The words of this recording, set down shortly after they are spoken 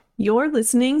You're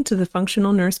listening to the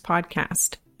Functional Nurse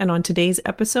Podcast, and on today's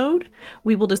episode,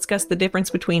 we will discuss the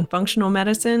difference between functional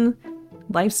medicine,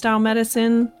 lifestyle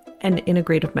medicine, and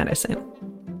integrative medicine.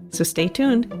 So stay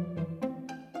tuned.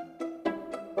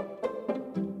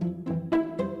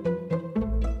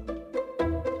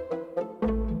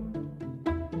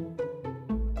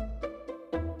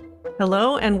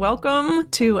 Hello and welcome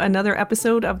to another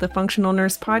episode of the Functional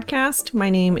Nurse Podcast. My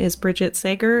name is Bridget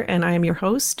Sager and I am your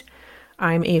host.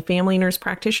 I'm a family nurse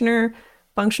practitioner,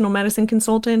 functional medicine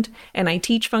consultant, and I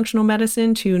teach functional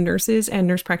medicine to nurses and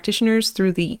nurse practitioners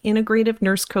through the Integrative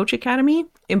Nurse Coach Academy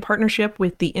in partnership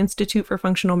with the Institute for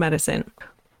Functional Medicine.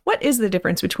 What is the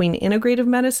difference between integrative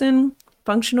medicine,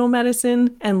 functional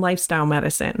medicine, and lifestyle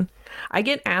medicine? I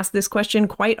get asked this question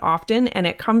quite often, and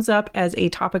it comes up as a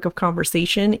topic of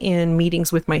conversation in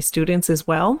meetings with my students as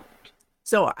well.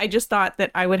 So I just thought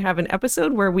that I would have an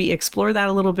episode where we explore that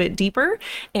a little bit deeper,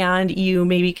 and you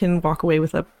maybe can walk away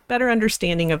with a better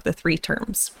understanding of the three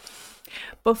terms.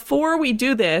 Before we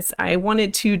do this, I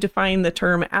wanted to define the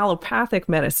term allopathic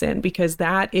medicine because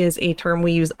that is a term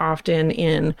we use often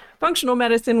in functional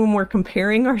medicine when we're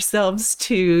comparing ourselves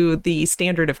to the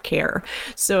standard of care.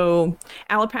 So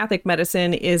allopathic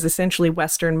medicine is essentially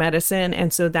Western medicine,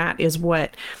 and so that is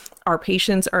what our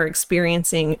patients are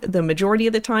experiencing the majority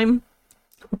of the time.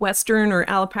 Western or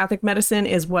allopathic medicine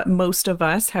is what most of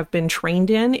us have been trained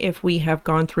in if we have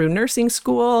gone through nursing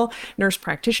school, nurse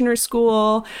practitioner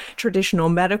school, traditional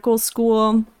medical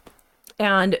school.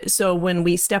 And so when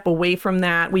we step away from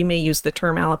that, we may use the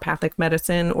term allopathic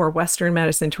medicine or Western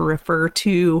medicine to refer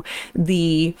to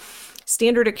the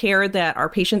standard of care that our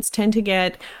patients tend to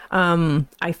get.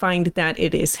 I find that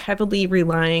it is heavily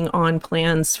relying on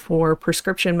plans for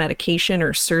prescription medication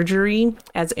or surgery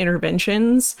as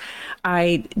interventions.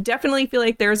 I definitely feel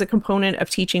like there is a component of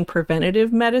teaching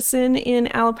preventative medicine in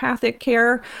allopathic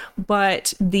care,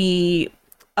 but the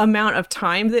amount of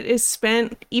time that is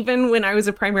spent, even when I was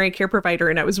a primary care provider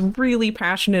and I was really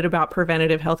passionate about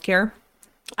preventative healthcare,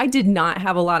 I did not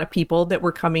have a lot of people that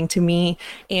were coming to me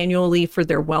annually for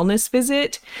their wellness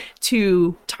visit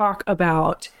to talk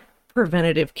about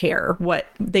preventative care, what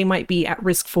they might be at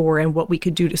risk for and what we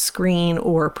could do to screen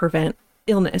or prevent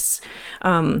illness.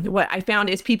 What I found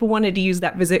is people wanted to use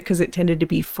that visit because it tended to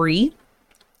be free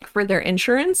for their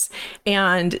insurance,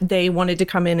 and they wanted to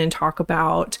come in and talk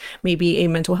about maybe a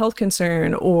mental health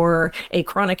concern or a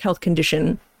chronic health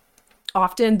condition.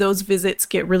 Often those visits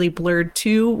get really blurred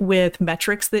too with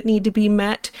metrics that need to be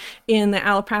met in the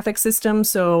allopathic system.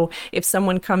 So if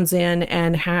someone comes in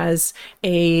and has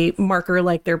a marker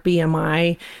like their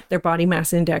BMI, their body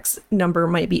mass index number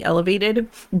might be elevated,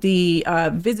 the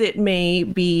visit may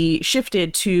be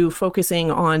shifted to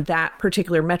focusing on that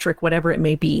particular metric, whatever it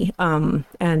may be.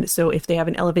 And so if they have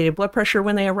an elevated blood pressure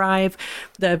when they arrive,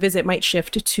 the visit might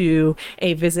shift to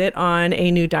a visit on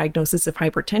a new diagnosis of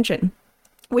hypertension,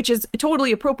 which is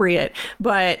totally appropriate.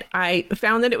 But I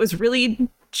found that it was really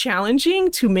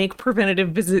challenging to make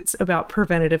preventative visits about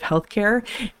preventative healthcare.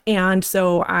 And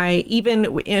so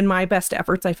even in my best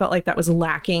efforts, I felt like that was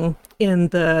lacking in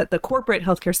the corporate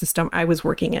healthcare system I was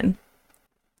working in.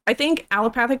 I think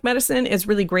allopathic medicine is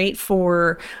really great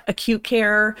for acute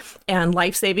care and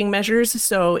life-saving measures.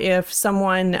 So if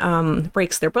someone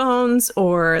breaks their bones,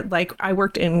 or like I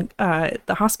worked in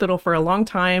the hospital for a long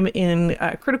time in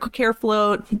critical care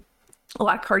float, a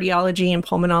lot of cardiology and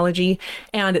pulmonology,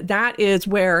 and that is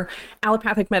where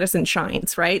allopathic medicine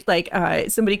shines, right? Like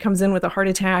somebody comes in with a heart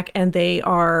attack and they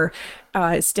are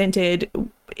stented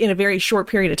in a very short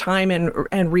period of time and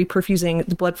reperfusing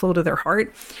the blood flow to their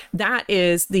heart. That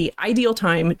is the ideal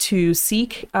time to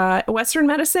seek Western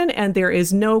medicine, and there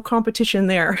is no competition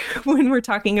there when we're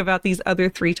talking about these other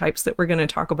three types that we're going to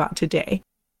talk about today.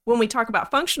 When we talk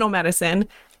about functional medicine,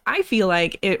 I feel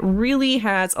like it really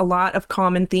has a lot of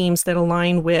common themes that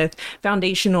align with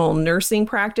foundational nursing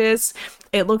practice.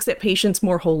 It looks at patients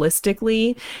more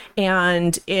holistically,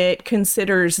 and it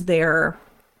considers their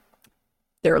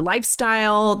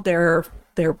lifestyle, their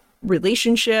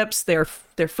relationships, their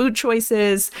food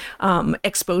choices,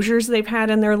 exposures they've had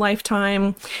in their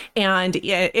lifetime, and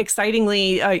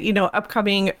excitingly,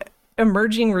 upcoming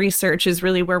emerging research is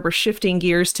really where we're shifting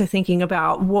gears to thinking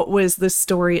about what was the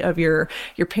story of your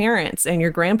parents and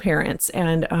your grandparents.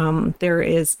 And there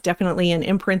is definitely an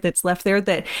imprint that's left there,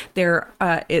 that there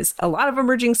is a lot of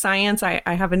emerging science. I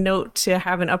have a note to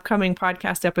have an upcoming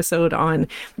podcast episode on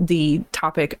the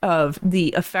topic of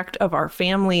the effect of our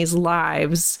families'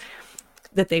 lives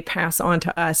that they pass on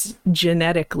to us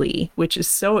genetically, which is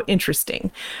so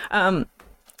interesting.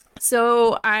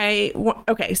 So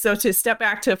to step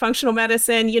back to functional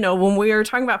medicine, when we're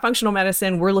talking about functional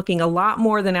medicine, we're looking a lot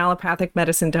more than allopathic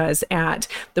medicine does at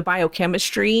the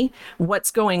biochemistry, what's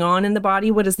going on in the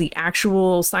body, what is the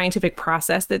actual scientific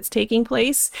process that's taking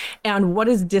place, and what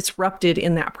is disrupted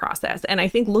in that process. And I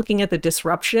think looking at the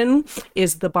disruption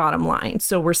is the bottom line.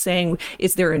 So we're saying,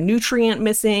 is there a nutrient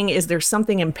missing? Is there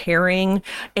something impairing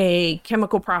a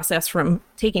chemical process from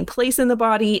taking place in the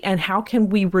body? And how can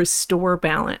we restore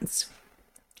balance?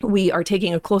 We are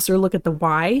taking a closer look at the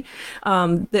why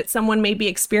that someone may be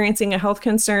experiencing a health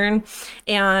concern,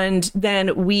 and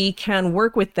then we can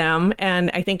work with them.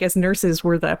 And I think as nurses,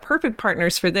 we're the perfect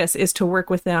partners for this, is to work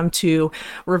with them to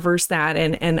reverse that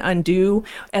and undo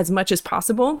as much as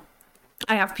possible.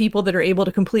 I have people that are able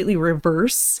to completely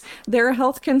reverse their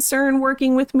health concern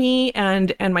working with me,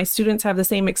 and my students have the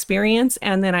same experience.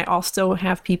 And then I also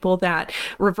have people that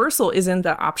reversal isn't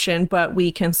the option, but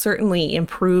we can certainly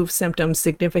improve symptoms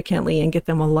significantly and get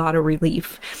them a lot of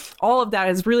relief. All of that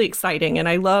is really exciting. And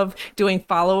I love doing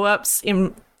follow-ups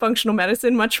in functional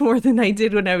medicine much more than I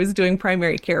did when I was doing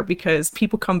primary care, because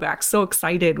people come back so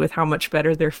excited with how much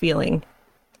better they're feeling.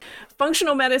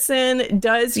 Functional medicine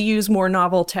does use more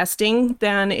novel testing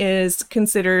than is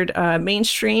considered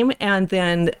mainstream, and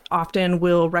then often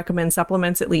will recommend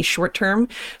supplements, at least short term.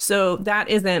 So that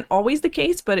isn't always the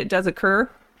case, but it does occur.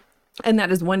 And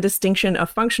that is one distinction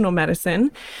of functional medicine.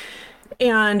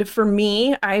 And for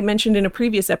me, I mentioned in a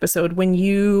previous episode, when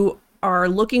you are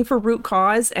looking for root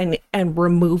cause and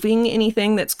removing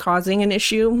anything that's causing an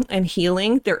issue and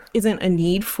healing, there isn't a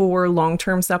need for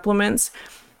long-term supplements.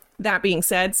 That being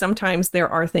said, sometimes there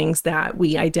are things that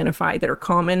we identify that are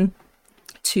common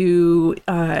to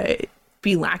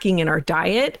be lacking in our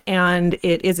diet, and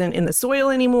it isn't in the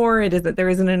soil anymore. There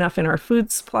isn't enough in our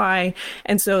food supply.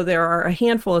 And so there are a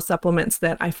handful of supplements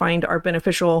that I find are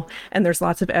beneficial, and there's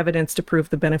lots of evidence to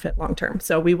prove the benefit long term.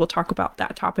 So we will talk about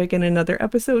that topic in another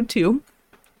episode too.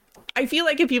 I feel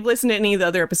like if you've listened to any of the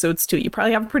other episodes too, you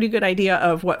probably have a pretty good idea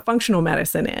of what functional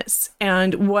medicine is.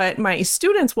 And what my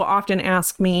students will often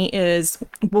ask me is,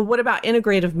 well, what about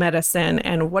integrative medicine?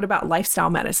 And what about lifestyle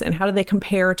medicine? How do they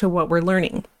compare to what we're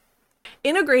learning?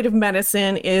 Integrative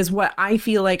medicine is what I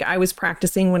feel like I was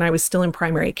practicing when I was still in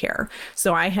primary care.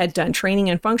 So I had done training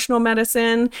in functional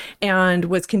medicine and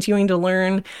was continuing to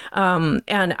learn.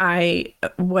 And I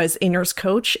was a nurse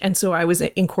coach. And so I was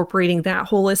incorporating that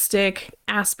holistic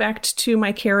aspect to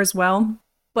my care as well.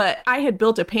 But I had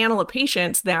built a panel of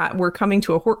patients that were coming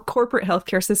to a corporate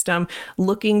healthcare system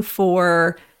looking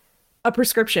for a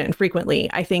prescription frequently.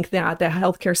 I think that the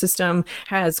healthcare system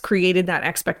has created that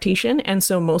expectation. And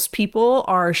so most people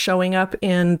are showing up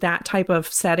in that type of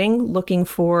setting looking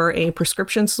for a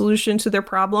prescription solution to their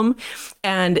problem.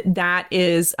 And that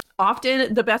is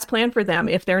often the best plan for them.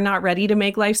 If they're not ready to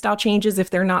make lifestyle changes, if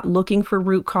they're not looking for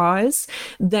root cause,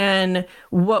 then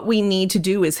what we need to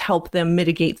do is help them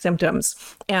mitigate symptoms.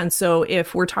 And so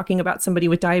if we're talking about somebody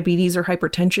with diabetes or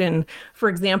hypertension, for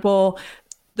example,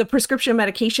 the prescription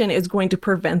medication is going to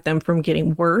prevent them from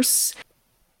getting worse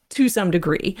to some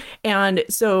degree. And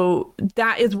so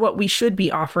that is what we should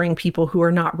be offering people who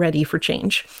are not ready for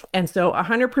change. And so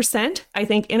 100%, I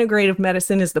think integrative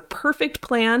medicine is the perfect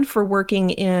plan for working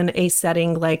in a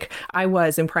setting like I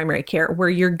was in primary care, where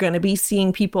you're going to be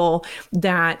seeing people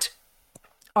that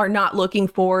are not looking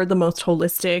for the most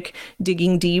holistic,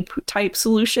 digging deep type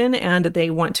solution, and they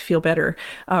want to feel better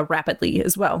rapidly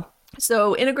as well.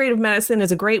 So integrative medicine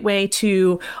is a great way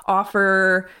to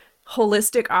offer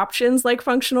holistic options like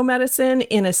functional medicine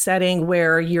in a setting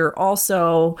where you're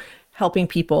also helping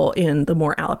people in the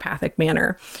more allopathic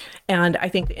manner. And I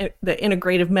think the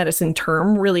integrative medicine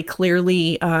term really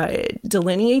clearly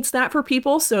delineates that for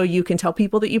people. So you can tell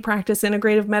people that you practice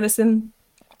integrative medicine.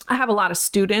 I have a lot of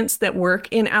students that work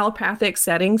in allopathic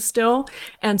settings still,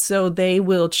 and so they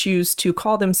will choose to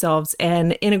call themselves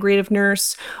an integrative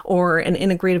nurse or an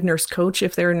integrative nurse coach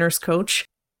if they're a nurse coach.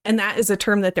 And that is a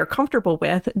term that they're comfortable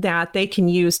with, that they can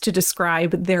use to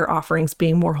describe their offerings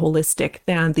being more holistic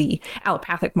than the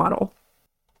allopathic model.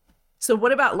 So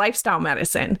what about lifestyle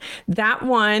medicine? That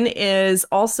one is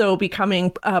also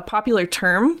becoming a popular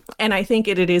term, and I think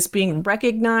it is being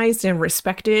recognized and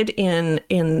respected in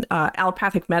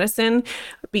allopathic medicine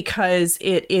because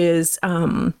it is.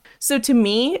 So to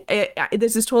me,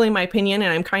 this is totally my opinion,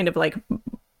 and I'm kind of like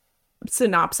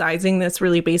synopsizing this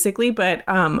really basically, but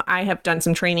I have done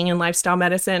some training in lifestyle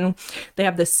medicine. They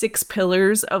have the 6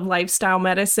 pillars of lifestyle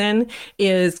medicine,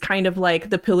 is kind of like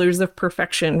the pillars of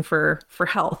perfection for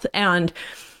health. And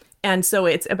so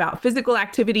it's about physical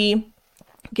activity,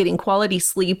 getting quality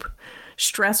sleep,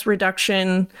 stress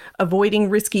reduction, avoiding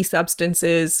risky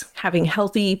substances, having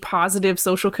healthy, positive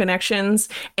social connections,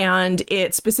 and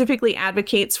it specifically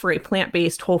advocates for a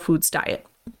plant-based whole foods diet.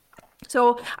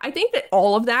 So I think that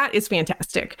all of that is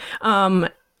fantastic.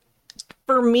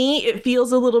 For me, it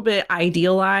feels a little bit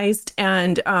idealized,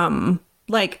 and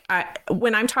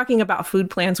when I'm talking about food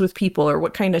plans with people, or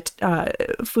what kind of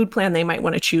food plan they might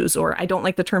want to choose, or I don't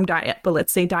like the term diet, but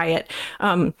let's say diet.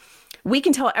 We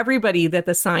can tell everybody that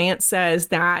the science says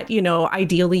that,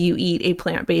 ideally you eat a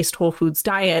plant-based whole foods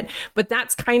diet, but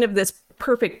that's kind of this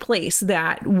perfect place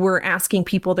that we're asking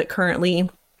people that currently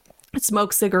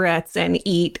smoke cigarettes and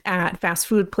eat at fast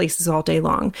food places all day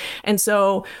long. And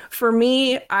so for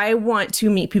me, I want to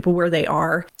meet people where they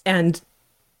are. And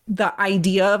the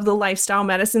idea of the lifestyle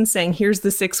medicine saying, here's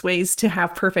the 6 ways to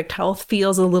have perfect health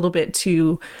feels a little bit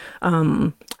too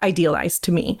idealized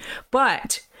to me.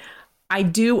 But I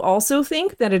do also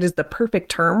think that it is the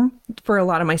perfect term for a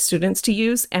lot of my students to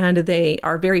use, and they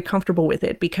are very comfortable with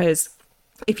it, because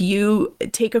if you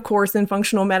take a course in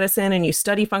functional medicine and you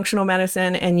study functional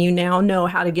medicine and you now know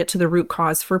how to get to the root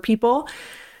cause for people,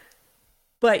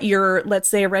 but you're, let's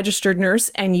say, a registered nurse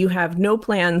and you have no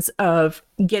plans of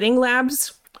getting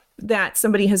labs that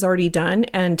somebody has already done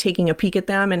and taking a peek at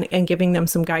them and giving them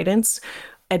some guidance,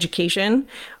 education,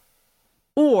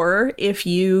 or if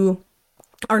you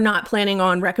are not planning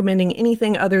on recommending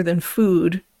anything other than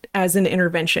food as an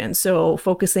intervention. So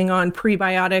focusing on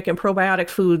prebiotic and probiotic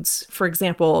foods, for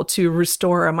example, to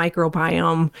restore a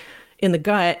microbiome in the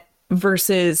gut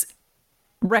versus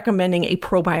recommending a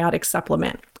probiotic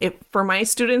supplement. For my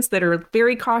students that are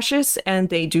very cautious and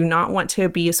they do not want to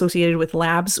be associated with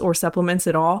labs or supplements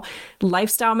at all,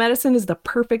 lifestyle medicine is the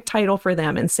perfect title for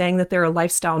them. And saying that they're a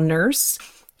lifestyle nurse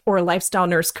or a lifestyle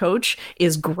nurse coach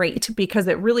is great, because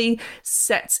it really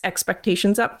sets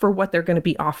expectations up for what they're going to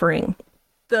be offering.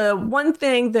 The one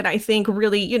thing that I think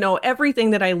really, everything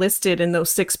that I listed in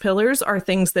those 6 pillars are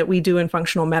things that we do in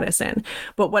functional medicine.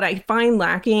 But what I find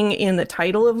lacking in the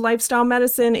title of lifestyle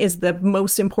medicine is the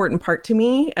most important part to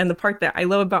me. And the part that I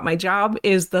love about my job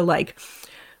is the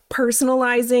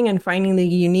personalizing and finding the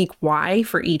unique why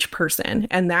for each person.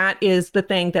 And that is the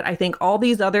thing that I think all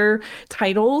these other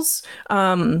titles,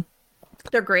 they're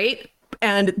great.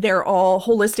 And they're all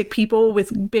holistic people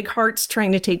with big hearts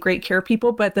trying to take great care of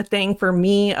people. But the thing for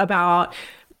me about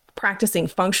practicing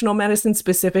functional medicine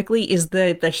specifically is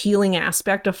the healing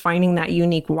aspect of finding that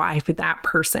unique why for that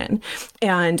person.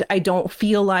 And I don't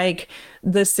feel like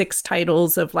the 6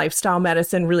 titles of lifestyle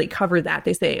medicine really cover that.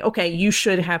 They say, okay, you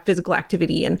should have physical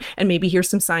activity, and maybe here's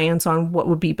some science on what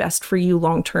would be best for you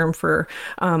long term for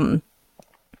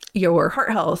your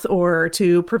heart health or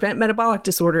to prevent metabolic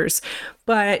disorders.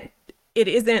 But it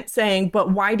isn't saying,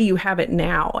 but why do you have it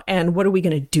now? And what are we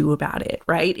going to do about it?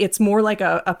 Right? It's more like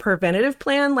a preventative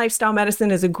plan. Lifestyle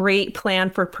medicine is a great plan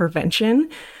for prevention.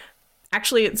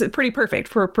 Actually, it's pretty perfect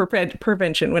for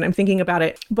prevention when I'm thinking about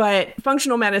it. But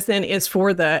functional medicine is for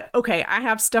okay, I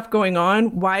have stuff going on.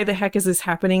 Why the heck is this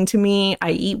happening to me?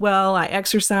 I eat well, I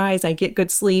exercise, I get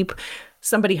good sleep.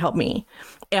 Somebody help me.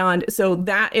 And so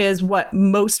that is what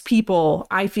most people,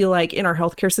 I feel like, in our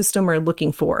healthcare system are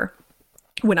looking for.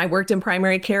 When I worked in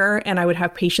primary care and I would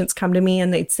have patients come to me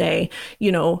and they'd say,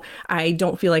 I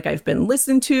don't feel like I've been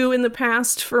listened to in the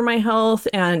past for my health.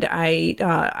 And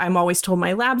I'm always told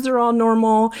my labs are all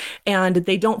normal, and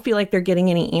they don't feel like they're getting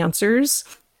any answers.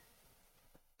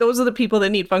 Those are the people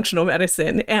that need functional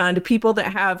medicine, and people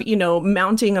that have,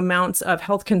 mounting amounts of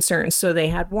health concerns. So they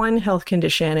had one health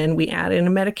condition and we add in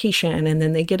a medication, and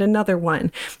then they get another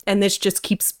one. And this just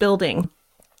keeps building.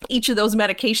 Each of those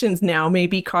medications now may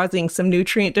be causing some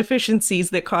nutrient deficiencies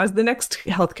that cause the next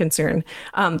health concern.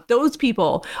 Those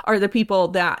people are the people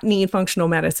that need functional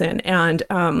medicine. And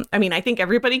I think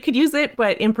everybody could use it,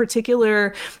 but in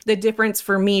particular, the difference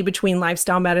for me between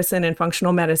lifestyle medicine and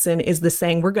functional medicine is the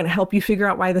saying, we're going to help you figure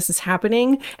out why this is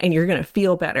happening and you're going to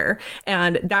feel better.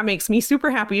 And that makes me super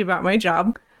happy about my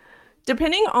job.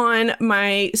 Depending on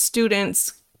my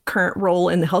students' current role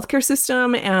in the healthcare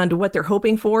system and what they're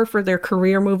hoping for their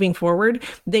career moving forward,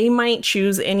 they might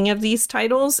choose any of these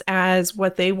titles as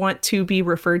what they want to be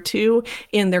referred to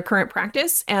in their current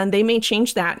practice. And they may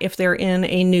change that if they're in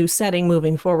a new setting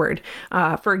moving forward.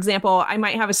 For example, I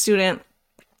might have a student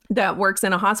that works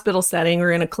in a hospital setting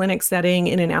or in a clinic setting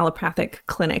in an allopathic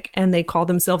clinic, and they call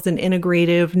themselves an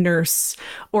integrative nurse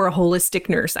or a holistic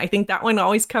nurse. I think that one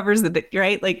always covers it,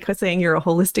 right? Like saying you're a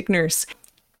holistic nurse.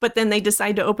 But then they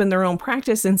decide to open their own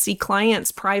practice and see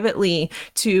clients privately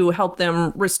to help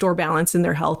them restore balance in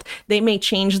their health. They may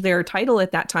change their title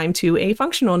at that time to a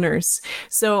functional nurse.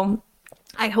 So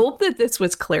I hope that this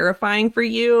was clarifying for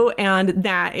you and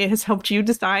that it has helped you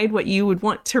decide what you would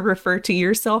want to refer to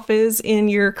yourself as in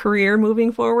your career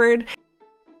moving forward.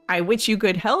 I wish you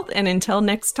good health, and until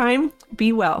next time,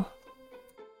 be well.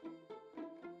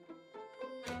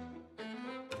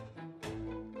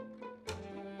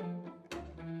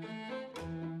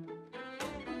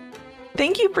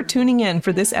 Thank you for tuning in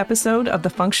for this episode of the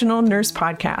Functional Nurse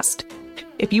Podcast.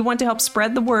 If you want to help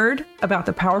spread the word about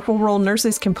the powerful role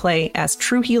nurses can play as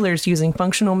true healers using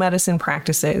functional medicine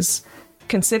practices,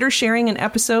 consider sharing an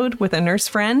episode with a nurse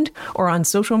friend or on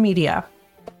social media.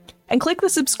 And click the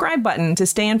subscribe button to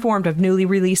stay informed of newly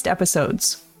released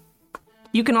episodes.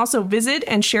 You can also visit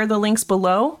and share the links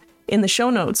below in the show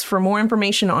notes for more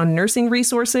information on nursing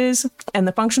resources and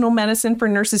the Functional Medicine for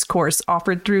Nurses course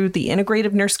offered through the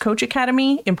Integrative Nurse Coach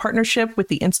Academy in partnership with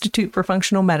the Institute for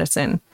Functional Medicine.